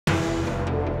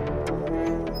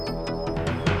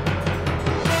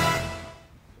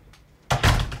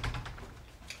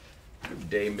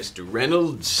day, Mr.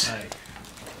 Reynolds. Hi.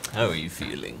 How are you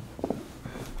feeling?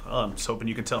 Well, I'm just hoping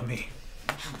you can tell me.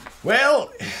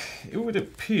 Well, it would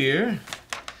appear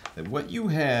that what you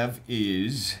have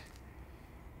is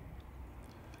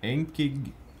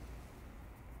ankylosing.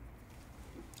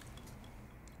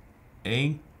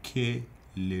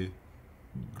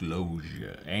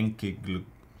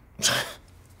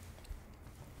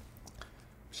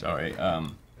 Sorry,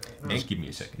 just give me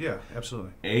a second. Yeah,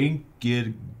 absolutely.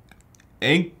 Ankylosing.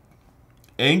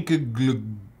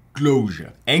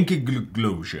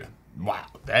 Wow,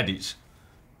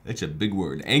 that's a big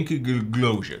word.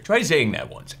 Ankylosing. Try saying that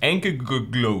once.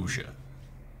 Ankylosing.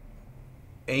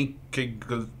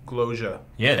 Ankylosing.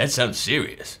 Yeah, that sounds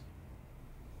serious.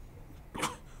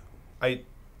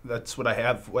 That's what I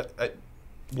have. What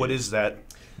is that?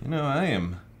 You know, I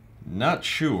am not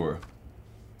sure.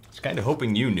 I was kind of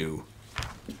hoping you knew.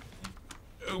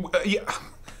 Yeah.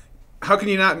 How can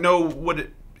you not know what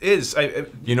it is?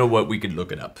 You know what? We could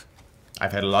look it up.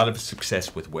 I've had a lot of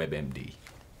success with WebMD.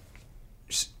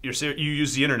 You're serious? You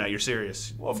use the internet. You're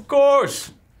serious? Well, of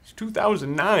course. It's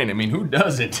 2009. I mean, who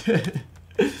doesn't?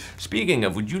 Speaking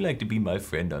of, would you like to be my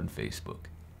friend on Facebook?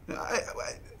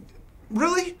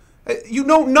 Really? You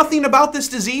know nothing about this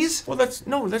disease? Well, that's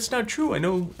not true. I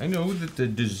know that the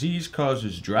disease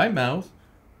causes dry mouth,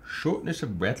 shortness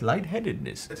of breath,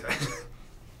 lightheadedness.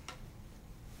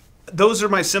 Those are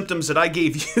my symptoms that I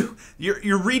gave you.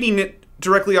 You're reading it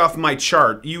directly off my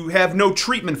chart. You have no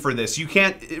treatment for this. You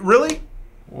can't... Really?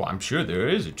 Well, I'm sure there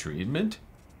is a treatment.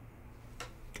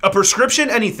 A prescription?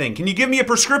 Anything. Can you give me a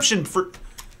prescription for...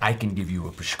 I can give you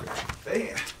a prescription.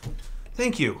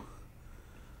 Thank you.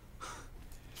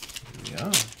 Yeah.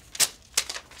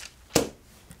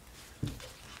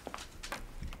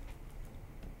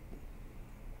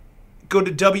 Go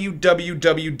to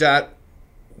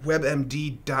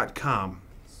www.webmd.com.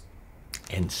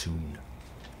 And soon.